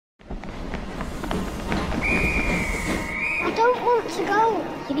don't want to go.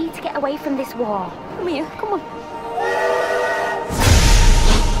 You need to get away from this war. Come here, come on.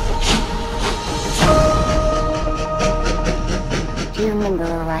 Do you remember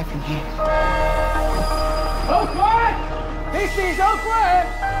arriving here? All quiet! This is all quiet!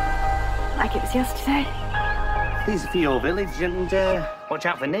 Like it was yesterday. These are for your village, and watch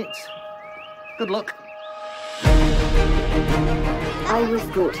out for nits. Good luck. I was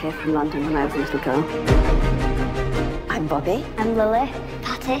brought here from London when I was a little girl. I'm Bobby. I'm Lily.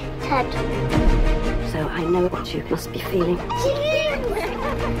 Patty. Ted. So I know what you must be feeling.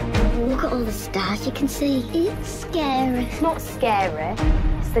 Look at all the stars you can see. It's scary. It's not scary.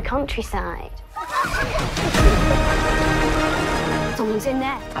 It's the countryside. Someone's in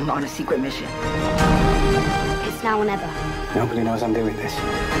there. I'm not on a secret mission. It's now or never. Nobody knows I'm doing this.